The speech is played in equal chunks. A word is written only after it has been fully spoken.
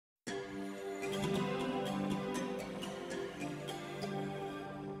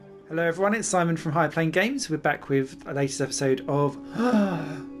Hello everyone, it's Simon from High Plane Games. We're back with the latest episode of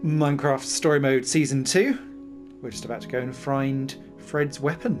Minecraft Story Mode Season 2. We're just about to go and find Fred's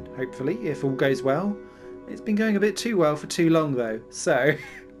weapon, hopefully, if all goes well. It's been going a bit too well for too long though, so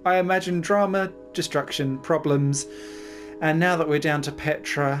I imagine drama, destruction, problems, and now that we're down to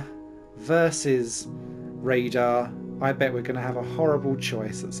Petra versus Radar, I bet we're going to have a horrible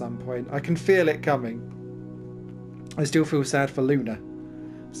choice at some point. I can feel it coming. I still feel sad for Luna.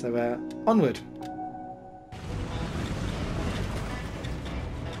 So, onward.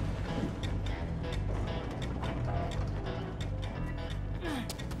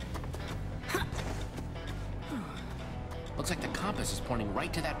 Looks like the compass is pointing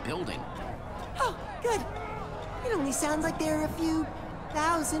right to that building. Oh, good. It only sounds like there are a few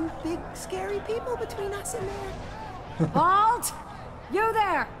thousand big, scary people between us and there. Halt! You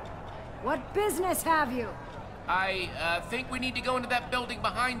there! What business have you? I think we need to go into that building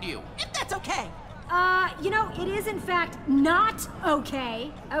behind you. If that's okay. You know, it is in fact not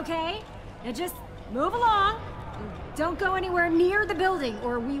okay, okay? Now just move along. Don't go anywhere near the building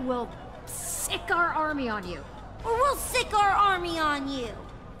or we will sick our army on you. Or we'll sick our army on you.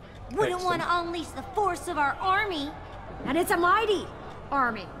 Wouldn't Excellent. want to unleash the force of our army. And it's a mighty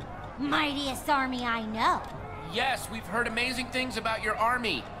army. Mightiest army I know. Yes, we've heard amazing things about your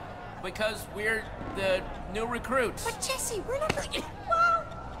army. Because we're the new recruits. But Jesse, we're not really... Well,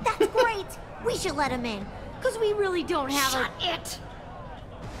 that's great. We should let him in. Because we really don't have Shut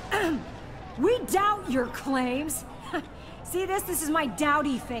it! We doubt your claims. See this? This is my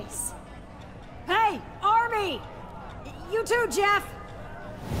dowdy face. Hey, army! You too, Jeff!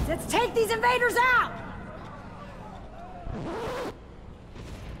 Let's take these invaders out!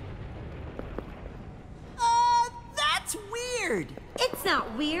 That's weird. It's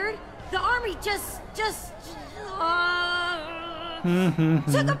not weird. The army just took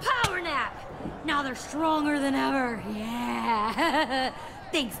a power nap. Now they're stronger than ever. Yeah.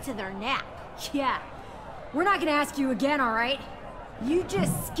 Thanks to their nap. Yeah. We're not gonna ask you again, all right? You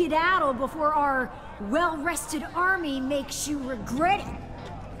just skedaddle before our well-rested army makes you regret it.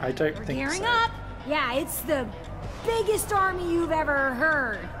 I don't We're think gearing so. up. Yeah, it's the biggest army you've ever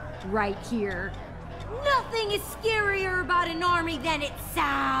heard. Right here. Nothing is scarier about an army than its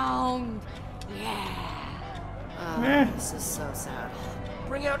sound. Yeah. This is so sad.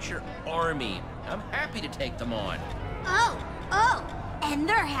 Bring out your army. I'm happy to take them on. Oh. And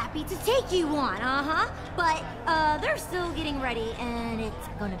they're happy to take you on, But, they're still getting ready, and it's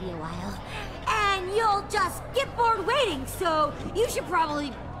gonna be a while. And you'll just get bored waiting, so you should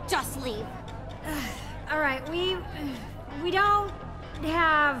probably just leave. All right, we don't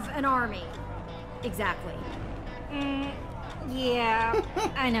have an army. Exactly. Yeah,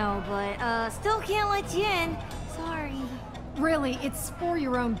 I know, but, still can't let you in. Sorry. Really, it's for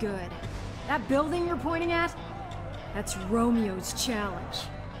your own good. That building you're pointing at, that's Romeo's challenge.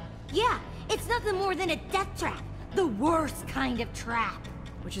 Yeah, it's nothing more than a death trap. The worst kind of trap.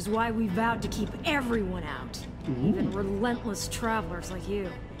 Which is why we vowed to keep everyone out. Even relentless travelers like you.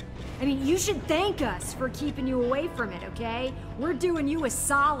 I mean, you should thank us for keeping you away from it, okay? We're doing you a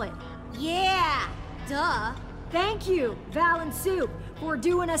solid. Yeah, duh. Thank you, Val and Soup, for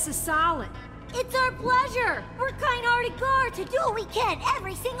doing us a solid. It's our pleasure. We're kind-hearted guards who do what we can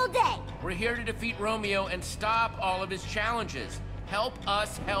every single day. We're here to defeat Romeo and stop all of his challenges. Help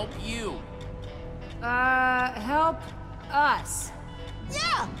us help you. Help us.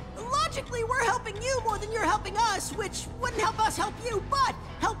 Yeah, logically we're helping you more than you're helping us, which wouldn't help us help you, but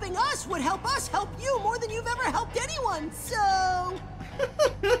helping us would help us help you more than you've ever helped anyone, so...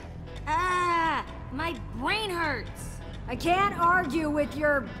 My brain hurts. I can't argue with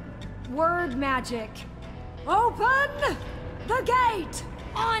your word magic. Open the gate!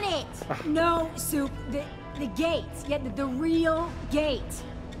 On it! No, Soup, the gate. Yeah, the real gate.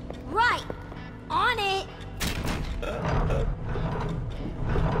 Right! On it!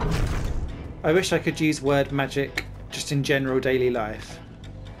 I wish I could use word magic just in general daily life.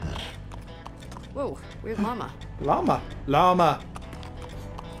 Whoa, weird llama. Llama!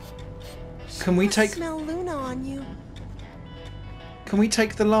 Can we I take smell Luna on you.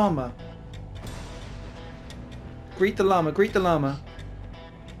 the llama? Greet the llama.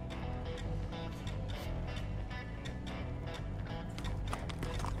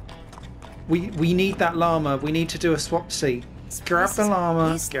 We need that llama. We need to do a swap-see. Grab the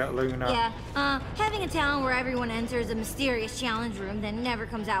llama. Get Luna. Yeah, having a town where everyone enters a mysterious challenge room then never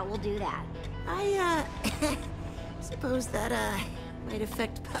comes out will do that. I, suppose that, might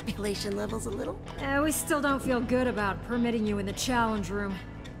affect population levels a little. We still don't feel good about permitting you in the challenge room,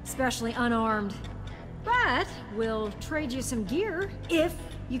 especially unarmed. But we'll trade you some gear if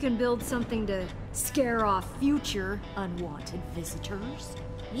You can build something to scare off future unwanted visitors.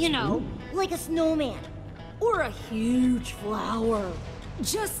 You know, like a snowman. Or a huge flower.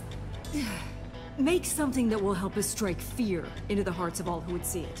 Just make something that will help us strike fear into the hearts of all who would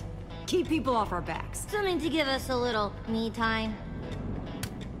see it. Keep people off our backs. Something to give us a little me time.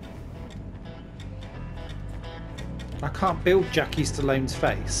 I can't build Jackie Stallone's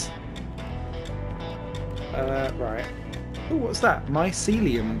face. Right. Oh, what's that?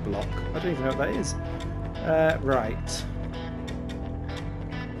 Mycelium block. I don't even know what that is. Right.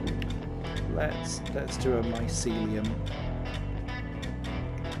 Let's do a mycelium.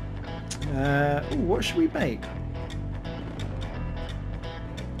 Ooh, what should we make?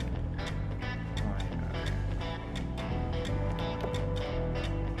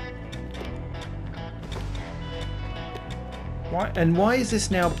 Why is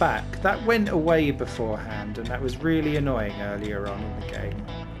this now back? That went away beforehand, and that was really annoying earlier on in the game.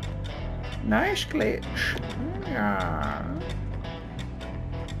 Nice glitch. Yeah.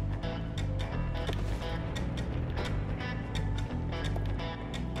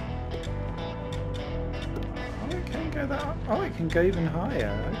 Oh, it can go that. Oh, it can go even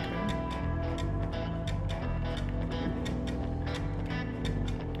higher.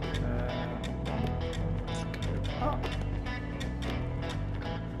 Okay. Let's go up.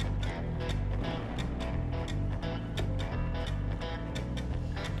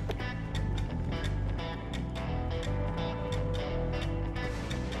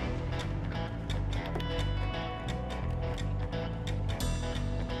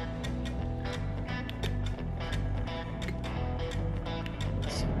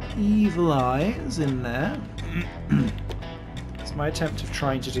 Evil eyes in there. It's my attempt of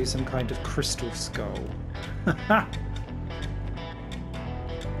trying to do some kind of crystal skull. It's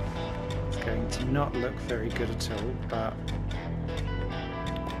going to not look very good at all, but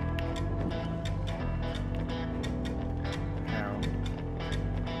how?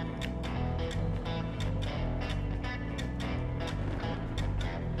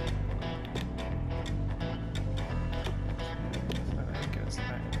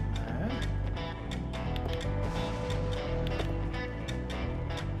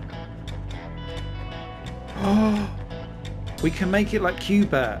 We can make it like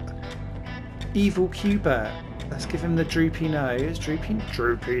Q*bert. Evil Q*bert. Let's give him the droopy nose. Droopy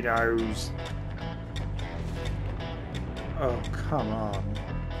nose. Oh, come on.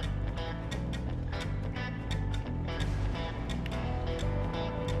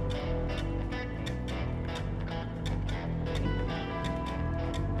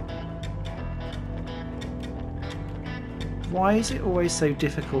 Why is it always so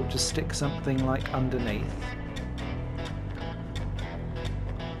difficult to stick something like underneath?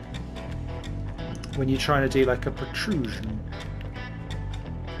 When you're trying to do like a protrusion.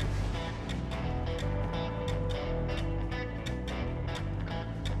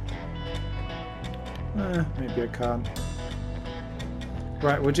 Maybe I can't.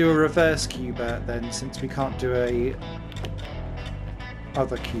 Right, we'll do a reverse Q*bert then, since we can't do a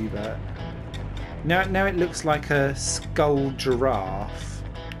other Q*bert. Now it looks like a skull giraffe.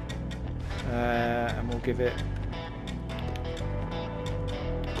 And we'll give it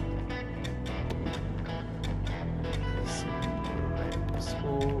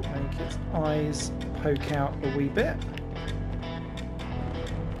make its eyes poke out a wee bit.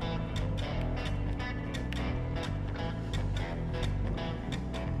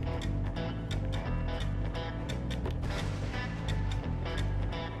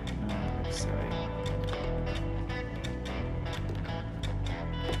 Let's see.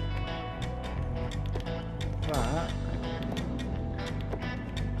 That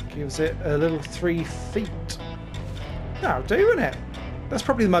gives it a little 3 feet. That'll do, isn't it? That's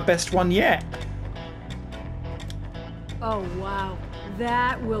probably my best one yet. Oh, wow.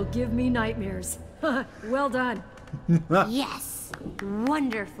 That will give me nightmares. Well done. Yes.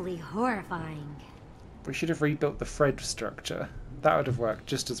 Wonderfully horrifying. We should have rebuilt the Fred structure. That would have worked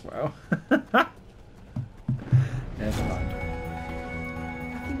just as well. Never mind.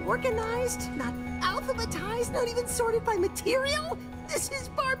 Nothing organized, not alphabetized, not even sorted by material? This is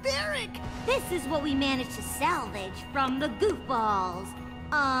barbaric! This is what we managed to salvage from the goofballs.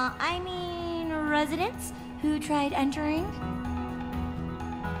 I mean, residents who tried entering.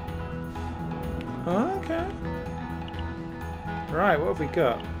 Okay. Right, what have we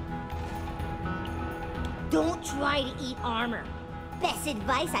got? Don't try to eat armor. Best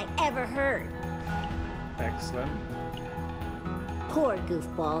advice I ever heard. Excellent. Poor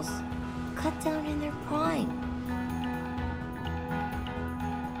goofballs. Cut down in their prime.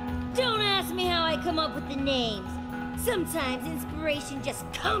 Don't ask me how I come up with the names. Sometimes inspiration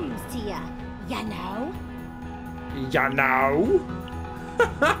just comes to ya, you know? Ya know?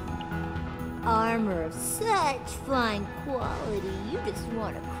 Armor of such fine quality, you just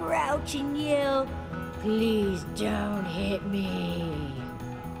want to crouch and yell, "Please don't hit me."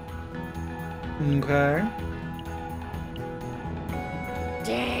 Okay.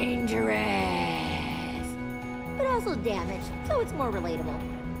 Dangerous! But also damaged, so it's more relatable.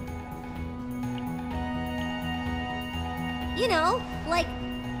 You know, like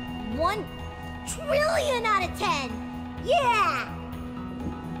 1 trillion out of 10! Yeah!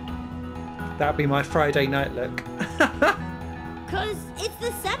 That'd be my Friday night look. 'Cause it's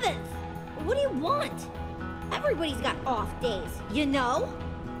the 7th. What do you want? Everybody's got off days, you know?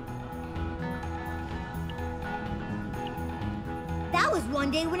 That was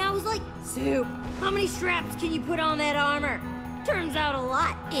one day when I was like, "Soup, how many straps can you put on that armor?" Turns out a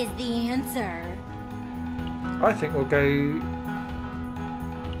lot is the answer. I think we'll go...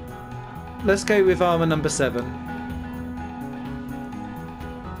 Let's go with armor number 7.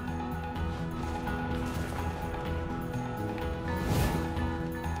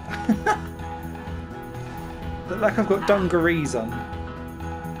 Look like I've got dungarees on.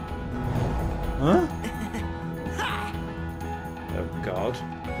 Huh? Oh god.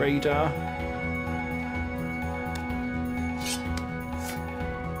 Radar.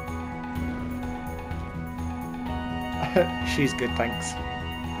 She's good, thanks.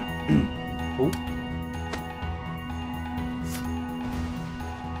 Oh.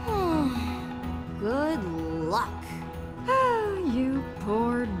 Good luck. You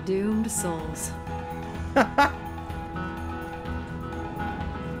poor doomed souls.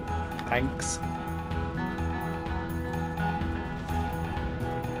 Thanks.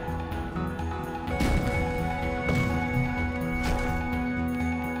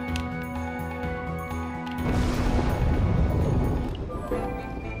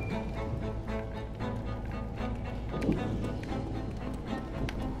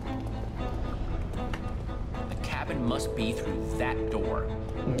 The cabin must be through that door.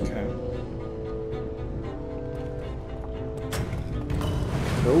 Okay.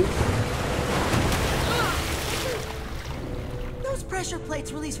 Cool. Those pressure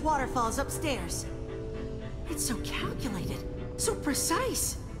plates release waterfalls upstairs. It's so calculated, so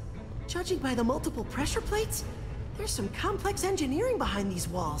precise. Judging by the multiple pressure plates, there's some complex engineering behind these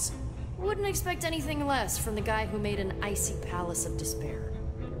walls. Wouldn't expect anything less from the guy who made an icy palace of despair.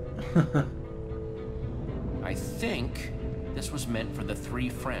 I think this was meant for the 3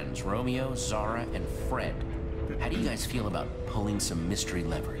 friends, Romeo, Zara, and Fred. How do you guys feel about pulling some mystery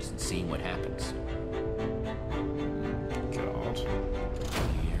levers and seeing what happens? God. Here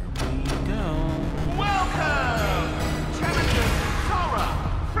we go. Welcome! Challengers Zara,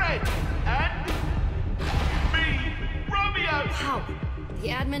 Fred, and me, Romeo! How? The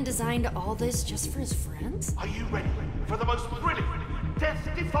admin designed all this just for his friends? Are you ready for the most thrilling,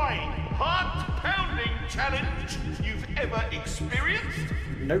 death-defying, heart-pounding challenge you've ever experienced?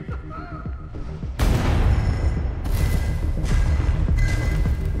 Nope.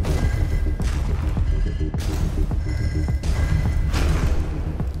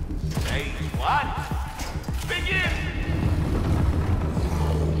 Stage 1, begin!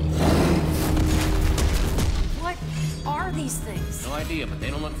 What are these things? No idea, but they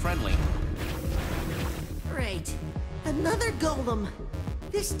don't look friendly. Great. Another golem.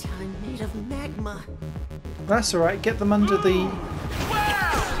 This time made of magma. That's alright, get them under the...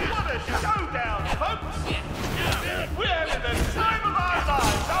 Wow! What a showdown, folks! We're having the time of our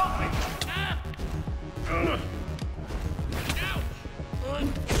lives, aren't we?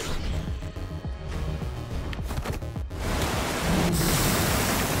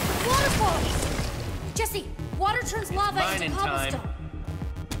 Waterfalls! Jesse, water turns lava mine into in time. cobblestone.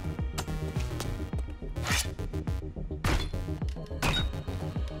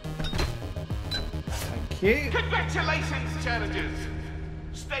 Thank you. Congratulations, challengers!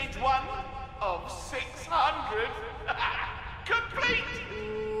 Stage 1 of 600 complete!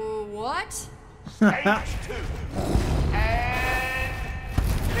 What? Stage 2 and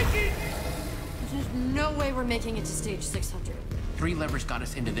begin! There's no way we're making it to stage 600. 3 levers got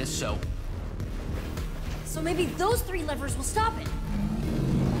us into this, so So maybe those 3 levers will stop it.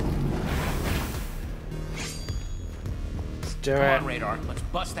 Let's do come it. on, Radar. Let's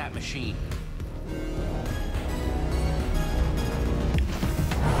bust that machine.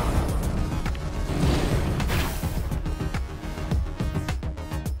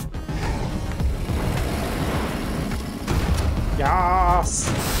 Yes!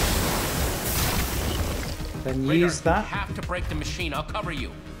 Then Radar, use that. You have to break the machine. I'll cover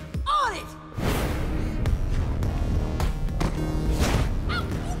you. On it!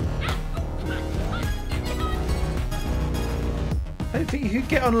 I don't think you could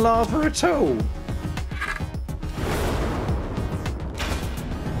get on lava at all.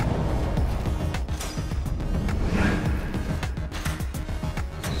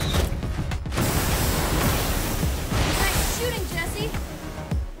 Nice shooting, Jesse.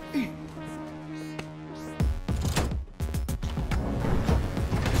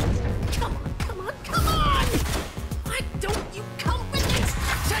 Come on, come on, come on! Why don't you come with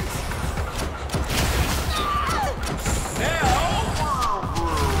instructions?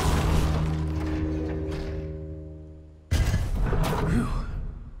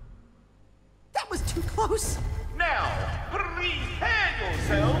 That was too close. Now, prepare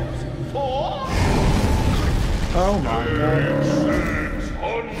yourselves for... Oh my god.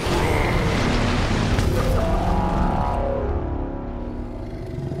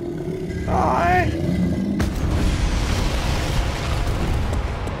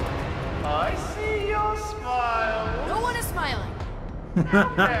 I see your smile. No one is smiling.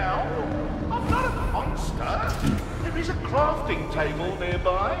 Now, I'm not a monster. There is a crafting table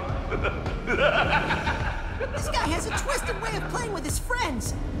nearby. This guy has a twisted way of playing with his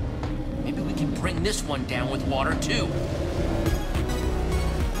friends. Maybe we can bring this one down with water too.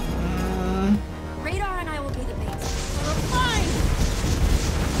 Radar and I will be the bait. Fine.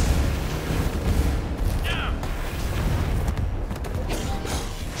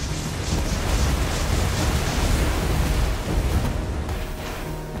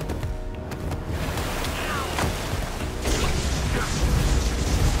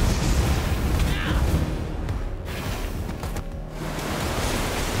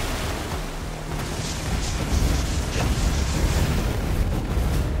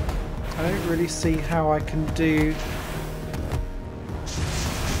 I don't really see how I can do...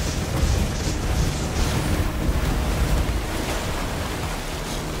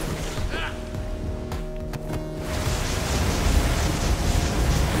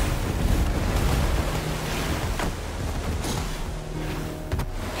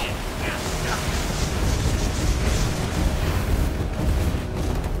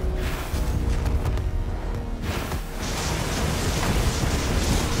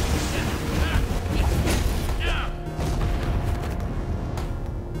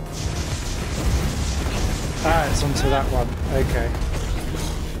 Ah, it's onto that one. Okay.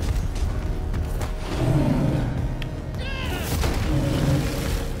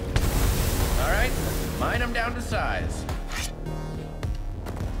 All right, mine them down to size.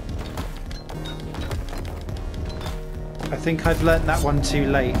 I think I've learnt that one too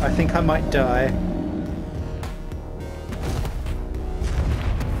late. I think I might die.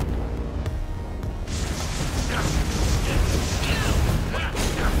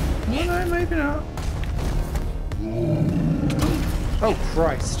 No, maybe not. Oh,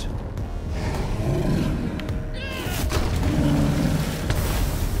 Christ.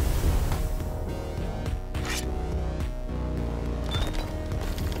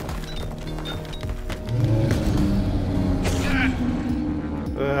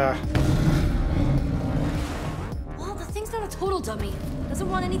 Well, the thing's not a total dummy. Doesn't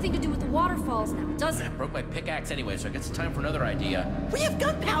want anything to do with the waterfalls now, does it? I broke my pickaxe anyway, so I guess it's time for another idea. We have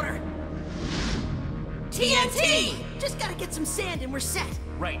gunpowder. TNT! Just gotta get some sand and we're set.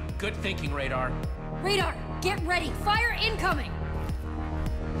 Right, good thinking, Radar. Radar, get ready. Fire incoming.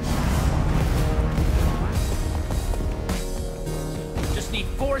 Just need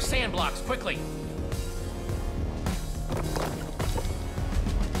 4 sand blocks, quickly.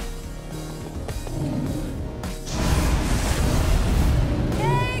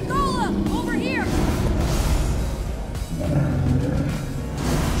 Hey, Gola, over here.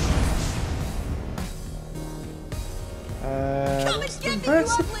 Come and get me, you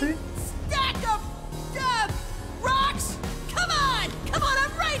ugly stack of rocks! Come on! Come on,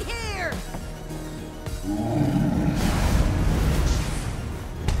 I'm right here!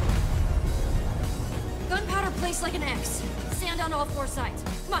 Gunpowder placed like an X. Sand on all 4 sides.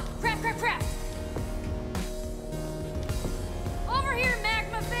 Come on, craft, craft, craft. Over here,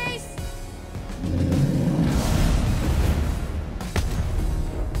 magma face.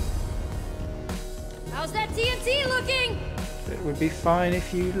 How's that TNT looking? It would be fine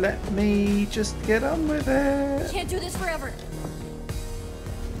if you let me just get on with it. Can't do this forever.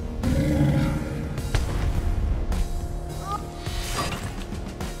 How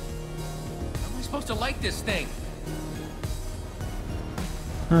am I supposed to light this thing?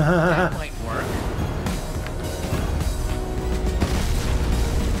 That might work.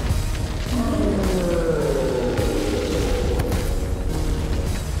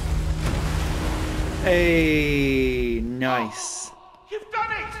 Hey, nice. You've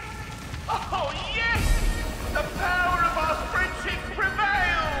done it! Oh, yes! The power of our friendship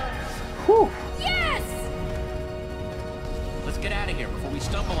Whew. Yes! Let's get out of here before we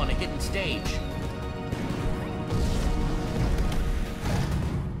stumble on a hidden stage.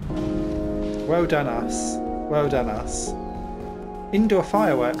 Well done, us. Well done, us. Indoor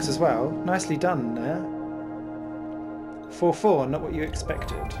fireworks as well. Nicely done there. 4-4, not what you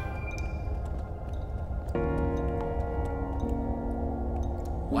expected.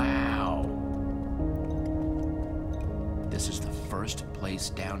 Wow. This is the first place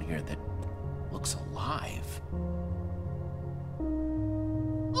down here that looks alive.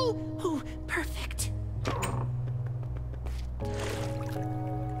 Oh, perfect.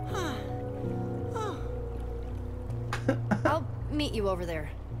 I'll meet you over there.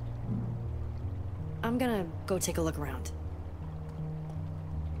 I'm gonna go take a look around.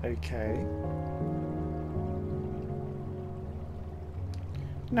 Okay.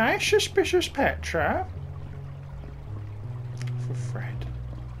 Nice, suspicious Petra. For Fred.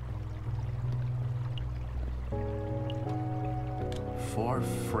 For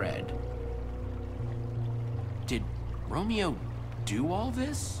Fred. Did Romeo do all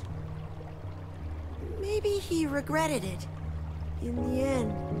this? Maybe he regretted it. In the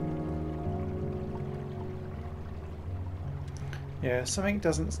end. Yeah, something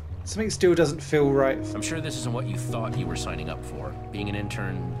still doesn't feel right. I'm sure this isn't what you thought you were signing up for. Being an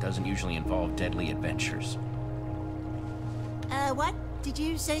intern doesn't usually involve deadly adventures. What? Did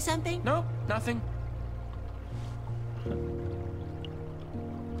you say something? Nope, nothing.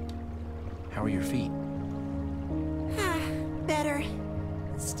 How are your feet? Better.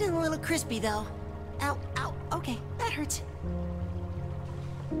 Still a little crispy, though. Ow, ow. Okay, that hurts.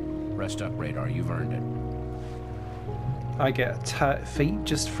 Rest up, Radar. You've earned it. I get hurt feet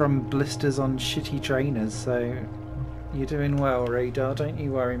just from blisters on shitty trainers, so you're doing well, Radar. Don't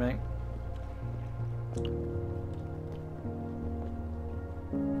you worry, mate.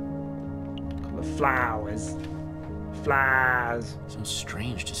 The flowers. Flowers. So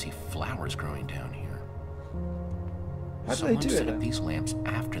strange to see flowers growing down here. How do Someone they do set it up then? these lamps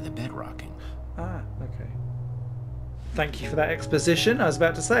after the bedrocking. Ah, okay. Thank you for that exposition. I was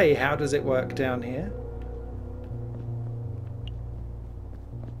about to say, how does it work down here?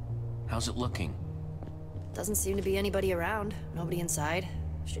 How's it looking? Doesn't seem to be anybody around. Nobody inside.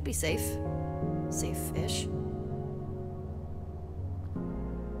 Should be safe. Safe-ish.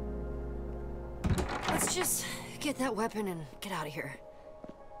 Let's just get that weapon and get out of here.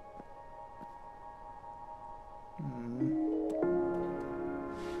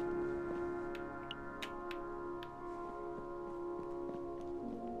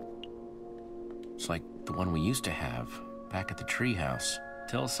 It's like the one we used to have back at the treehouse.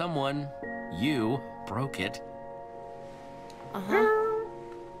 Till someone, you, broke it.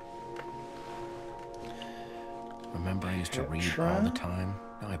 Remember I used to read all the time?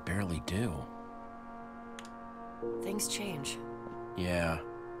 Now I barely do. Things change. Yeah.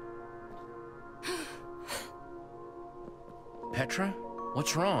 Petra?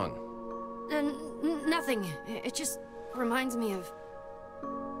 What's wrong? Nothing. It just reminds me of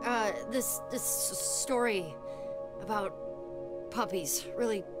this story about puppies.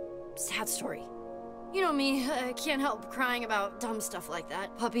 Really sad story. You know me, I can't help crying about dumb stuff like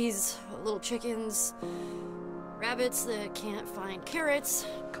that. Puppies, little chickens, rabbits that can't find carrots.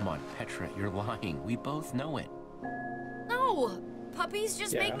 Come on, Petra, you're lying. We both know it. No! Puppies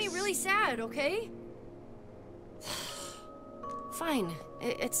just make me Yes. really sad, okay? Fine.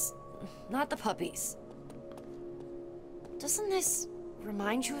 It's not the puppies. Doesn't this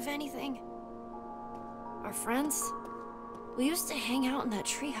remind you of anything? Our friends? We used to hang out in that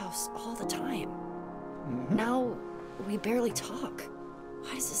treehouse all the time. Now, we barely talk.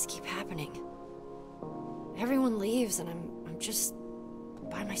 Why does this keep happening? Everyone leaves and I'm just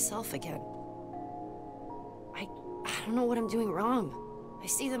by myself again. I don't know what I'm doing wrong. I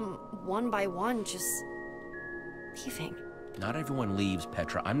see them one by one just leaving. Not everyone leaves,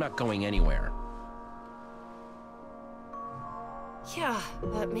 Petra. I'm not going anywhere. Yeah,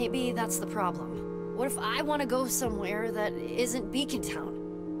 but maybe that's the problem. What if I want to go somewhere that isn't Beacon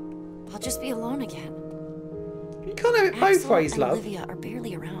Town? I'll just be alone again. You can't have it both Axel ways, and love. Olivia are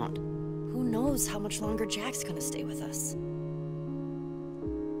barely around. Who knows how much longer Jack's gonna stay with us?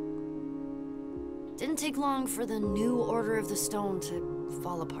 Didn't take long for the new Order of the Stone to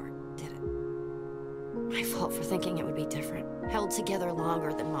fall apart, did it? My fault for thinking it would be different. Held together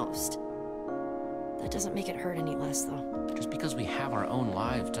longer than most. That doesn't make it hurt any less, though. Just because we have our own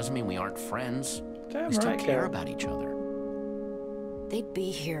lives doesn't mean we aren't friends. Damn We still right, care girl. about each other. They'd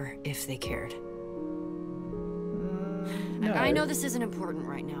be here if they cared. No. I know this isn't important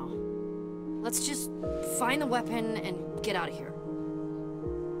right now. Let's just find the weapon and get out of here.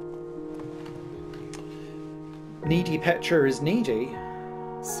 Needy Petra is needy.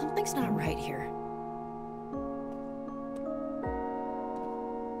 Something's not right here.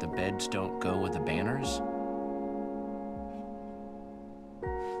 The beds don't go with the banners?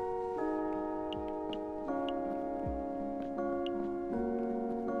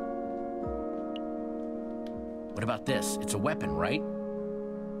 What about this? It's a weapon, right?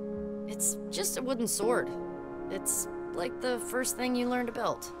 It's just a wooden sword. It's like the first thing you learn to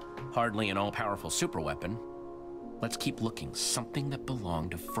build. Hardly an all-powerful superweapon. Let's keep looking. Something that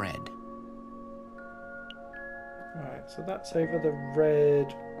belonged to Fred. Right, so that's over the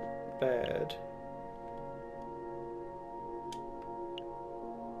red bed.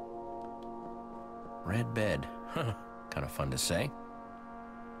 Red bed. Huh. Kind of fun to say.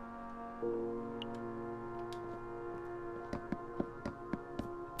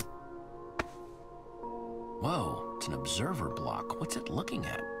 Whoa, it's an observer block. What's it looking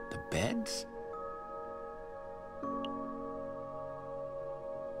at? The beds?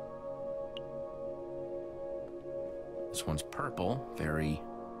 This one's purple, very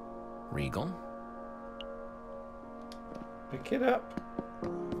regal. Pick it up.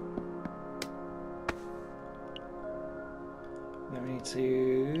 Then we need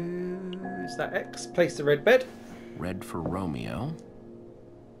to... Is that X? Place the red bed. Red for Romeo.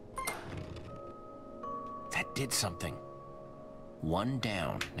 That did something. One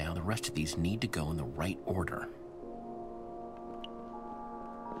down. Now the rest of these need to go in the right order.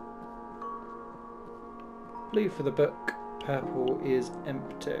 Blue for the book. Purple is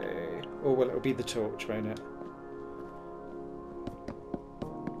empty. Or, well, it'll be the torch, won't it?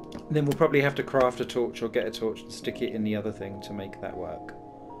 Then we'll probably have to craft a torch or get a torch and stick it in the other thing to make that work.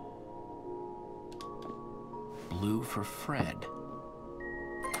 Blue for Fred.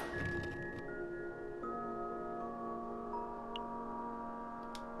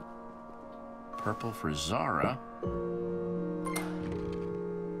 Purple for Zara.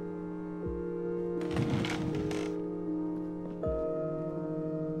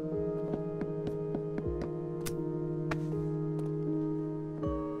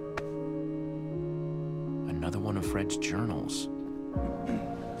 Another one of Fred's journals.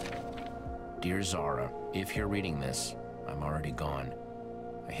 Dear Zara, if you're reading this, I'm already gone.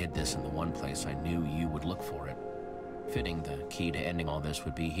 I hid this in the one place I knew you would look for it. Fitting the key to ending all this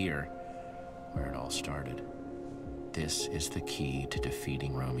would be here, where it all started. This is the key to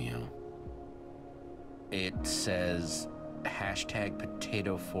defeating Romeo. It says hashtag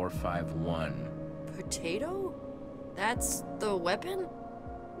potato451. Potato? That's the weapon?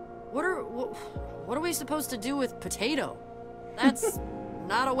 What are we supposed to do with potato? That's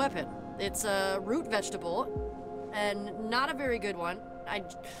not a weapon. It's a root vegetable, and not a very good one. I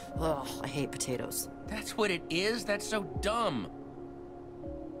hate potatoes. That's what it is? That's so dumb.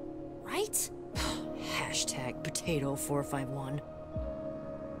 Right? Hashtag potato451.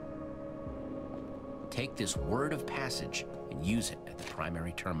 Take this word of passage and use it at the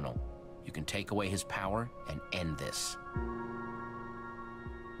primary terminal. You can take away his power and end this.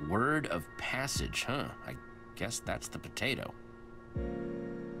 Word of passage, huh? I guess that's the potato.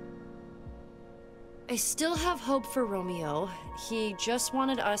 I still have hope for Romeo. He just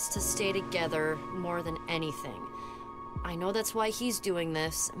wanted us to stay together more than anything. I know that's why he's doing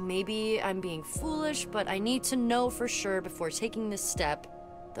this. Maybe I'm being foolish, but I need to know for sure before taking this step.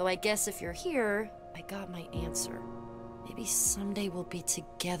 Though I guess if you're here, I got my answer. Maybe someday we'll be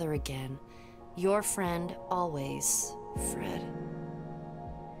together again. Your friend, always, Fred.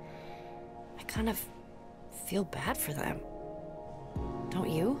 I kind of feel bad for them. Don't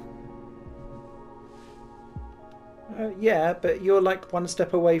you? Yeah, but you're like one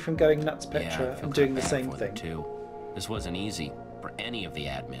step away from going nuts, Petra, Yeah, I feel and doing kinda the bad same for them, thing. too. This wasn't easy for any of the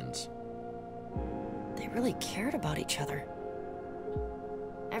admins. They really cared about each other.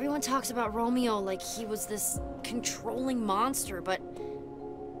 Everyone talks about Romeo like he was this controlling monster, but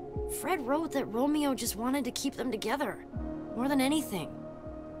Fred wrote that Romeo just wanted to keep them together, more than anything.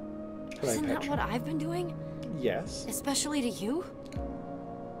 Hello, Isn't that Petra. what I've been doing? Yes. Especially to you?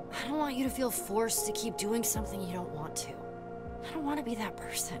 I don't want you to feel forced to keep doing something you don't want to. I don't want to be that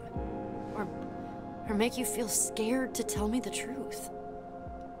person. Or make you feel scared to tell me the truth.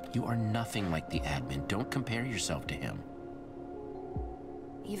 You are nothing like the admin. Don't compare yourself to him.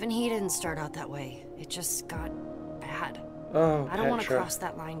 Even he didn't start out that way. It just got bad. Oh, I don't want to Petra. cross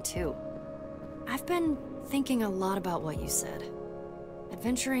that line too. I've been thinking a lot about what you said.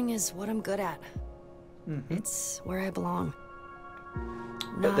 Adventuring is what I'm good at. Mm-hmm. It's where I belong.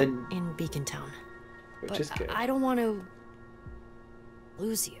 But Not then- in Beacon Town. Which But is good. I don't want to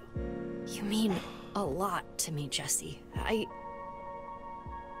lose you. You mean a lot to me, Jesse.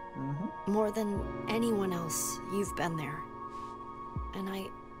 More than anyone else, you've been there. And I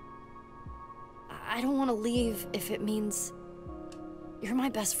don't want to leave if it means... You're my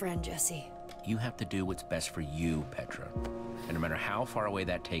best friend, Jesse. You have to do what's best for you, Petra. And no matter how far away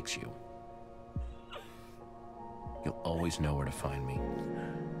that takes you, you'll always know where to find me.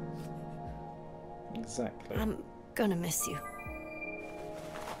 Exactly. I'm gonna miss you.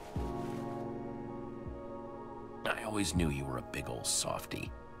 I always knew you were a big old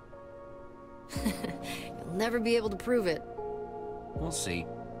softy. You'll never be able to prove it. We'll see.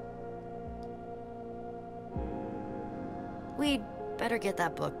 We'd better get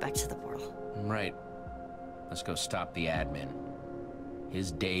that book back to the portal. Right. Let's go stop the admin.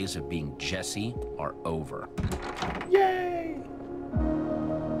 His days of being Jesse are over. Yay!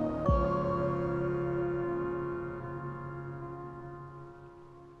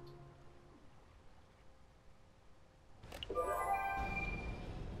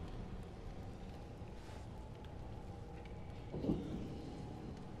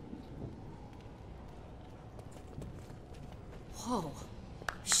 Whoa.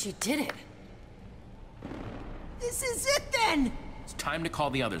 She did it. This is it then! It's time to call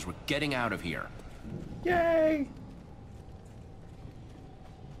the others. We're getting out of here. Yay!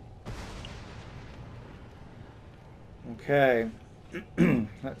 Okay.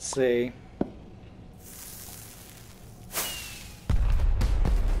 Let's see.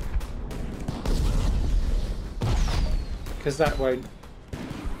 Because that won't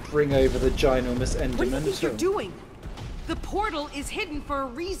bring over the ginormous Enderman. What do you think you're doing? The portal is hidden for a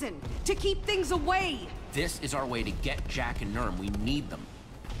reason, to keep things away. This is our way to get Jack and Nurm. We need them.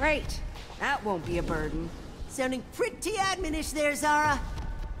 Right. That won't be a burden. Sounding pretty adminish there, Zara.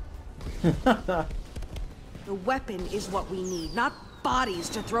 The weapon is what we need, not bodies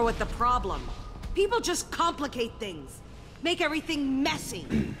to throw at the problem. People just complicate things. Make everything messy.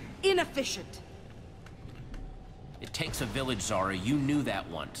 Inefficient. It takes a village, Zara. You knew that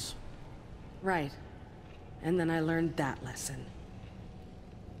once. Right. And then I learned that lesson.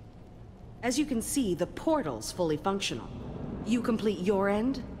 As you can see, the portal's fully functional. You complete your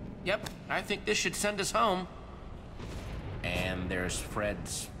end? Yep, I think this should send us home. And there's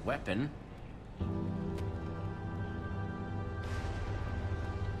Fred's weapon.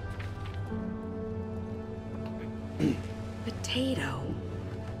 Potato.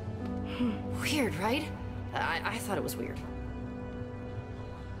 Weird, right? I thought it was weird.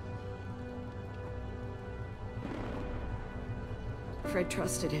 Fred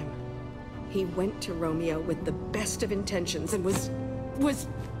trusted him. He went to Romeo with the best of intentions and was...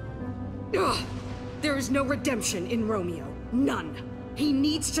 Ugh! There is no redemption in Romeo. None. He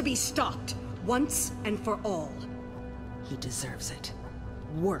needs to be stopped. Once and for all. He deserves it.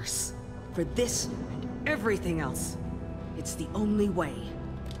 Worse. For this and everything else. It's the only way.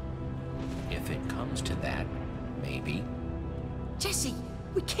 If it comes to that, maybe. Jesse,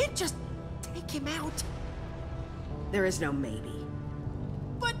 we can't just take him out. There is no maybe.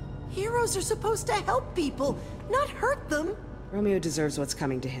 But heroes are supposed to help people, not hurt them. Romeo deserves what's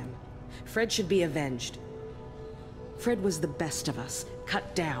coming to him. Fred should be avenged. Fred was the best of us,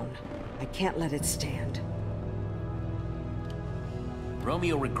 cut down. I can't let it stand.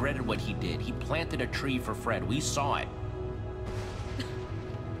 Romeo regretted what he did. He planted a tree for Fred. We saw it.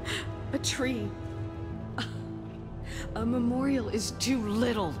 A tree. A memorial is too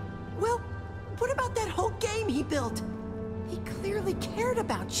little. Well, what about that whole game he built? He clearly cared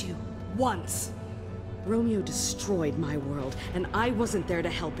about you. Once. Romeo destroyed my world, and I wasn't there to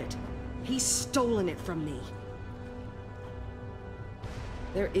help it. He's stolen it from me.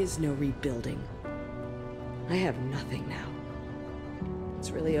 There is no rebuilding. I have nothing now.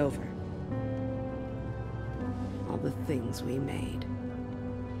 It's really over. All the things we made.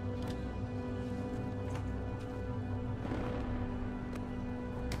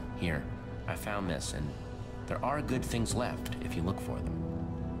 Here, I found this, and there are good things left if you look for them.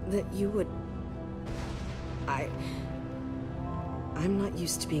 That you would... I'm not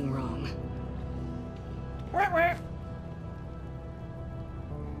used to being wrong.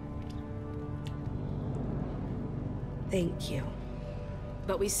 Thank you.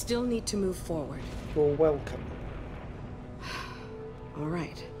 But we still need to move forward. You're welcome. All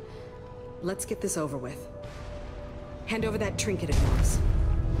right. Let's get this over with. Hand over that trinket of yours.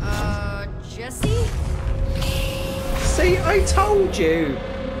 Jesse? See, I told you,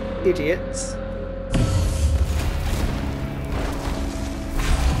 idiots.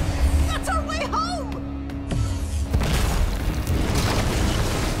 That's our way home!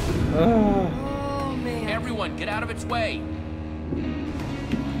 Oh, man. Everyone, get out of its way!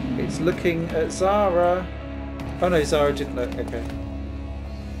 It's looking at Zara. Oh no, Zara didn't look. Okay.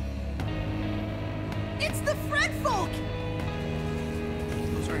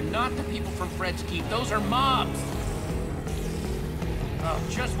 are not the people from Fred's Keep. Those are mobs. Oh,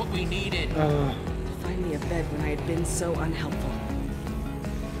 just what we needed. Find me a bed when I had been so unhelpful.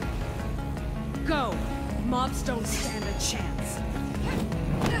 Go! Mobs don't stand a chance.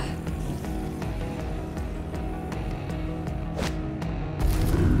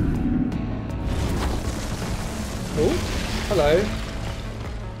 Oh, hello.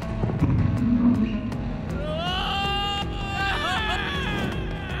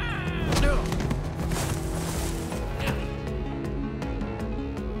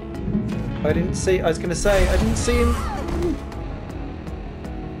 I didn't see. I was going to say I didn't see him.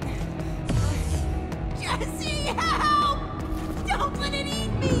 Jesse, help! Don't let it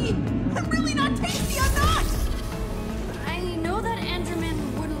eat me! I'm really not tasty, I'm not! I know that Enderman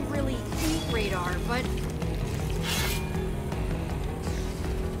wouldn't really eat Radar, but...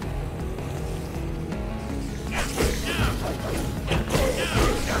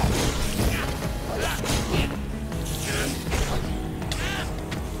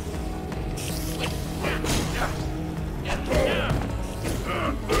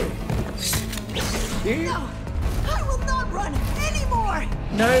 No! I will not run anymore!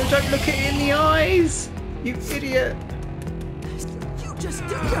 No, don't look it in the eyes, you idiot. You just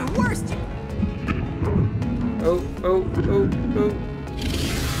do your worst! Oh, oh, oh, oh.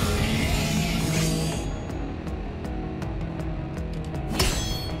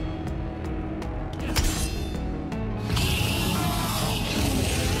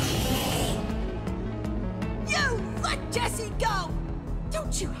 You let Jesse go!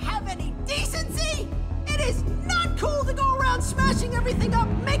 Don't you have any decency? It is not cool to go around smashing everything up,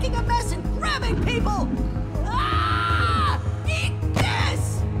 making a mess, and grabbing people! Ah! Eat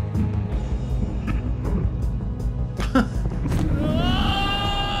this!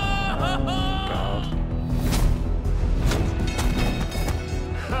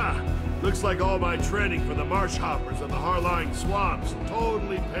 Ha! Looks like all my training for the marsh hoppers and the Harlying swamps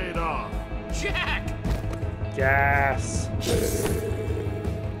totally paid off. Jack! Yes.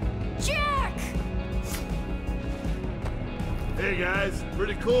 Jack! Hey guys,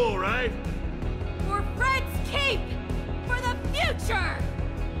 pretty cool, right? For Fred's Keep! For the future!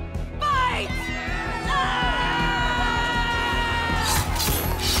 Fight!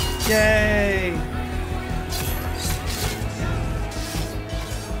 Yay!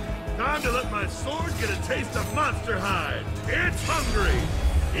 Time to let my sword get a taste of Monster Hide. It's hungry.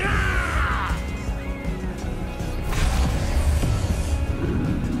 Yeah!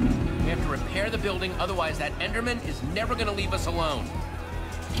 We have to repair the building, otherwise that Enderman is never gonna leave us alone.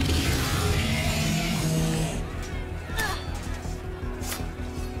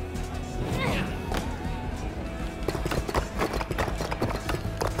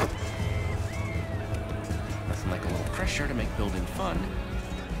 Nothing like a little pressure to make building fun.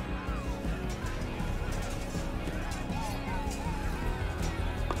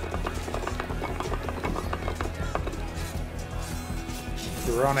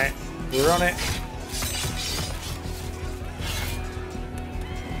 We're on it. We're on it.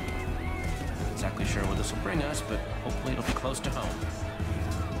 Not exactly sure where this will bring us, but hopefully it'll be close to home.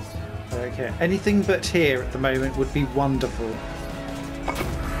 Okay. Anything but here at the moment would be wonderful.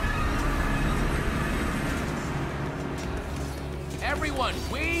 Everyone,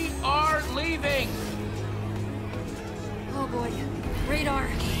 we are leaving! Oh boy. Radar.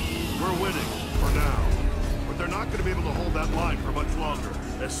 We're winning, for now. But they're not going to be able to hold that line for much longer.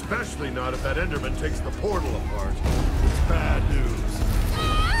 Especially not if that Enderman takes the portal apart. It's bad news.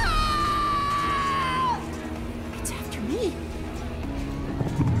 It's after me.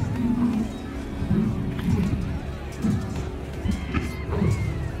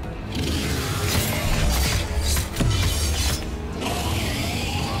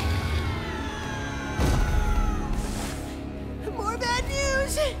 More bad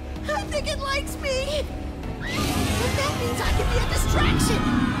news! I think it likes me! But that means I can be a distraction!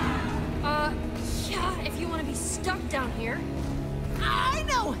 Yeah, if you want to be stuck down here. I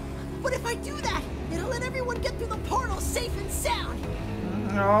know! But if I do that, it'll let everyone get through the portal safe and sound!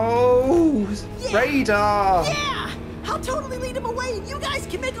 Oh, Yeah. Radar! Yeah! I'll totally lead him away and you guys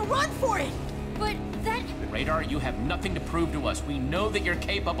can make a run for it! But that... Radar, you have nothing to prove to us. We know that you're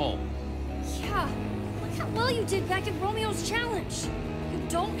capable. Yeah, look how well you did back at Romeo's challenge. You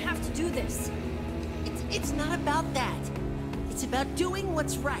don't have to do this. It's not about that. It's about doing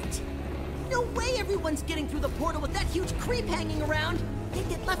what's right. No way everyone's getting through the portal with that huge creep hanging around. They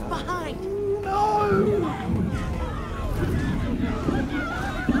get left behind. No!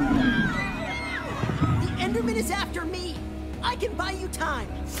 The Enderman is after me. I can buy you time.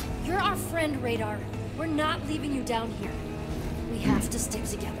 You're our friend, Radar. We're not leaving you down here. We have to stick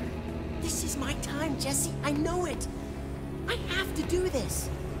together. This is my time, Jesse. I know it. I have to do this.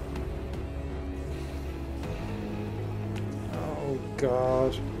 Oh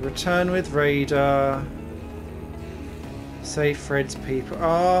God. Return with Radar. Save Fred's people.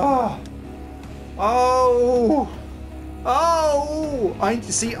 Oh! Oh! Oh!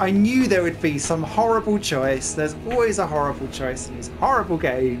 I knew there would be some horrible choice. There's always a horrible choice in these horrible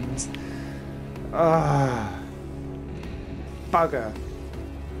games. Ah. Bugger.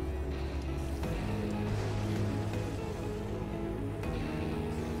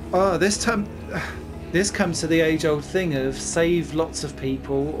 Oh, this comes to the age-old thing of save lots of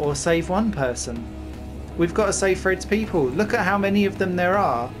people or save one person. We've got to save Fred's people. Look at how many of them there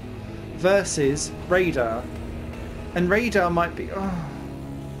are versus Radar. And Radar might be...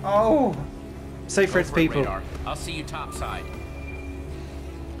 Oh! Save Fred's people. Radar. I'll see you topside.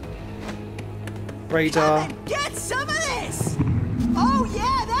 Radar. Come and get some of this! Oh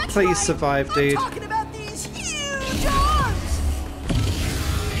yeah, that's Please right. survive, dude. I'm talking about these huge arms!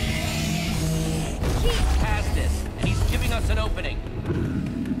 He has this, and he's giving us an opening.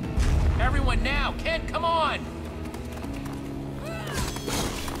 Everyone now! Kent, come on!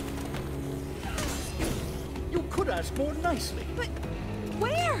 You could ask more nicely. But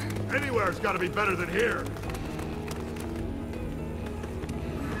where? Anywhere's got to be better than here.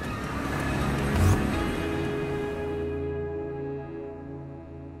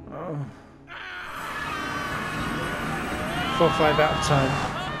 Oh. 4 or 5 out of time.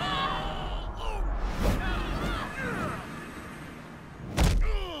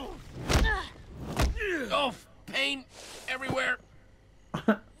 Oh, pain everywhere.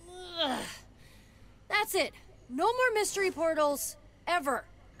 That's it. No more mystery portals. Ever.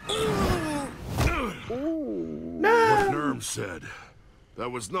 What Nerm said.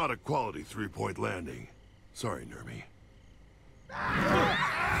 That was not a quality 3-point landing. Sorry, Nermy.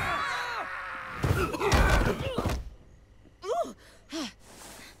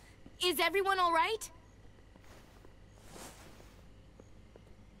 Is everyone all right?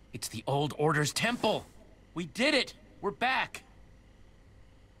 It's the Old Order's temple. We did it. We're back.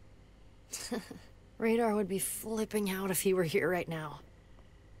 Radar would be flipping out if he were here right now.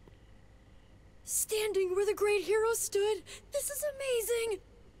 Standing where the great hero stood. This is amazing.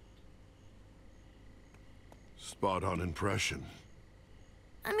 Spot on impression.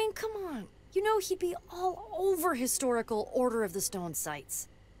 I mean, come on. You know he'd be all over historical Order of the Stone sites.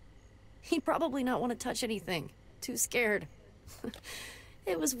 He'd probably not want to touch anything. Too scared.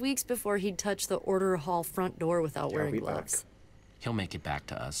 It was weeks before he'd touch the Order Hall front door without wearing gloves. He'll make it back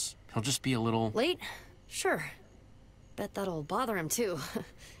to us. He'll just be a little... Late? Sure. Bet that'll bother him, too.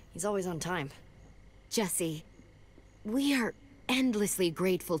 He's always on time. Jesse, we are endlessly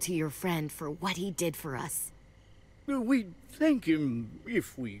grateful to your friend for what he did for us. We'd thank him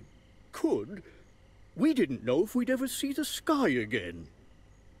if we could. We didn't know if we'd ever see the sky again.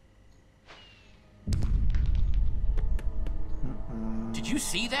 Did you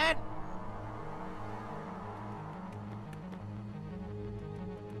see that?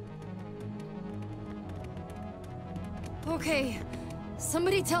 Okay,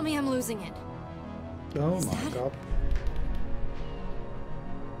 somebody tell me I'm losing it. Oh my God.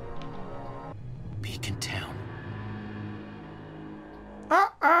 Beacon Town.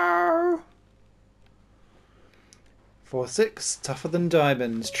 Uh-oh! 4-6, tougher than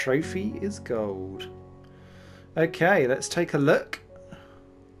diamonds. Trophy is gold. Okay, let's take a look.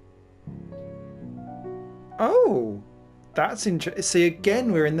 Oh, that's interesting. See,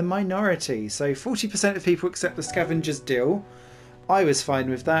 again, we're in the minority. So 40% of people accept the scavenger's deal. I was fine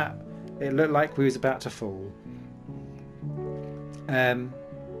with that. It looked like we was about to fall.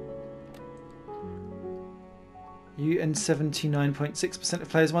 You and 79.6% of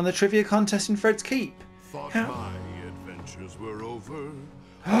players won the trivia contest in Fred's Keep. Thought my adventures were over.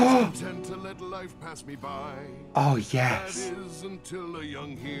 I was content to let life pass me by. Oh, yes. That is until a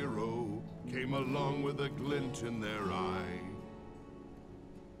young hero came along with a glint in their eye.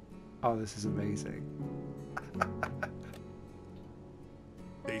 Oh, this is amazing.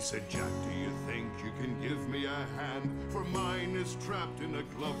 They said, Jack, do you think you can give me a hand? For mine is trapped in a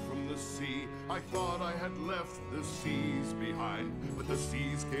glove from the sea. I thought I had left the seas behind, but the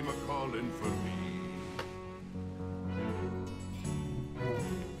seas came a-calling for me.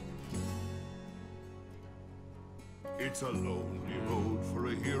 It's a lonely road for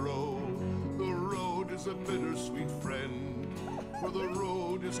a hero. The road is a bittersweet friend. For the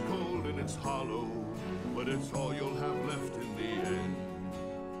road is cold and it's hollow, but it's all you'll have left in the end.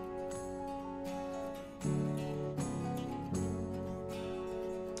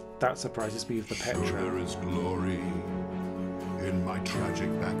 That surprises me with the Petra. Sure, there is glory in my tragic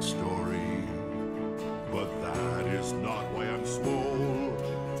backstory. But that is not why I'm small.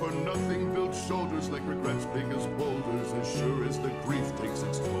 For nothing builds shoulders like regrets big as boulders, as sure as the grief takes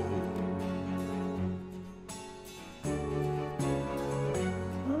its toll.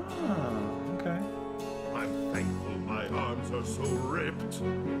 I'm thankful my arms are so ripped,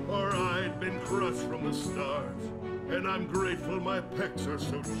 or I'd been crushed from the start. And I'm grateful my pecs are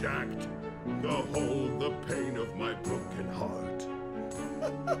so jacked to hold the pain of my broken heart.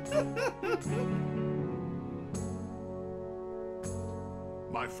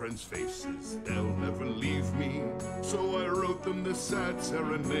 My friends' faces, they'll never leave me, so I wrote them this sad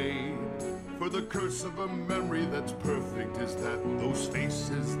serenade. For the curse of a memory that's perfect is that those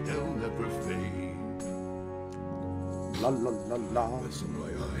faces, they'll never fade. La la la la. Listen,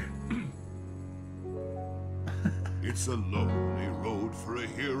 my eye. It's a lonely road for a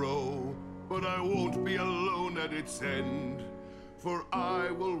hero, but I won't be alone at its end. For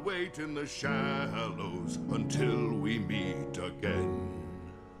I will wait in the shallows until we meet again.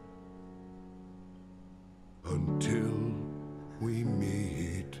 Until we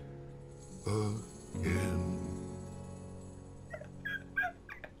meet again.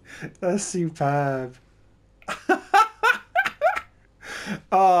 That's superb.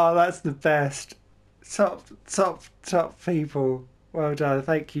 Oh, that's the best. Top people. Well done.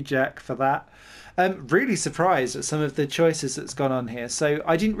 Thank you, Jack, for that. Really surprised at some of the choices that's gone on here. So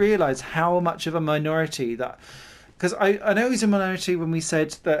I didn't realise how much of a minority that... Because I know he's a minority when we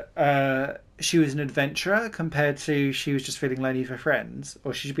said that she was an adventurer compared to she was just feeling lonely for friends,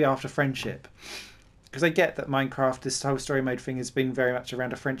 or she should be after friendship. Because I get that Minecraft, this whole story mode thing, has been very much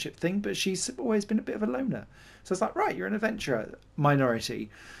around a friendship thing, but she's always been a bit of a loner. So it's like, right, you're an adventurer minority.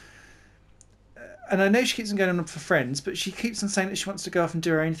 And I know she keeps on going on for friends, but she keeps on saying that she wants to go off and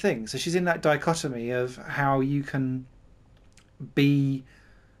do her own thing. So she's in that dichotomy of how you can be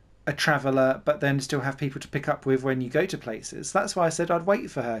a traveller but then still have people to pick up with when you go to places. That's why I said I'd wait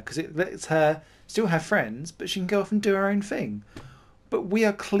for her, because it lets her still have friends, but she can go off and do her own thing. But we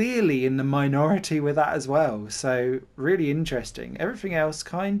are clearly in the minority with that as well. So really interesting. Everything else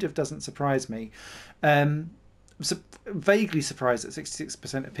kind of doesn't surprise me. I'm vaguely surprised that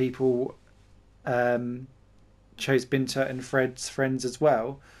 66% of people chose Binta and Fred's friends as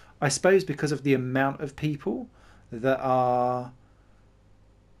well. I suppose because of the amount of people that are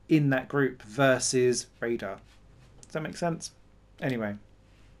in that group versus Radar. Does that make sense? Anyway,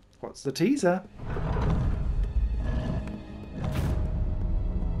 what's the teaser?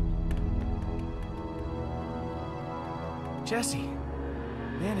 Jesse,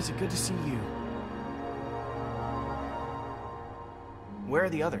 man, is it good to see you. Where are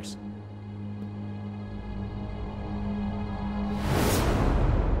the others?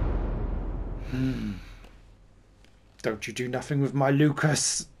 Don't you do nothing with my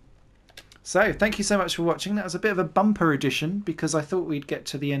Lucas. So, thank you so much for watching. That was a bit of a bumper edition because I thought we'd get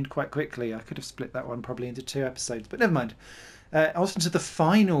to the end quite quickly. I could have split that one probably into 2 episodes, but never mind. On to the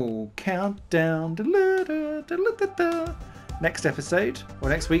final countdown. Next episode, or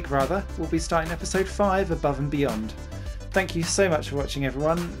next week rather, we'll be starting episode 5, Above and Beyond. Thank you so much for watching,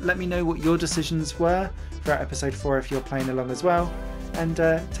 everyone. Let me know what your decisions were throughout episode 4 if you're playing along as well. And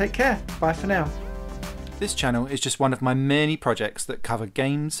take care. Bye for now. This channel is just one of my many projects that cover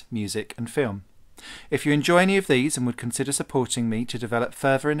games, music and film. If you enjoy any of these and would consider supporting me to develop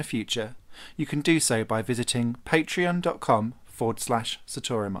further in the future, you can do so by visiting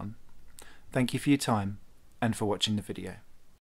patreon.com/Satorimon. Thank you for your time and for watching the video.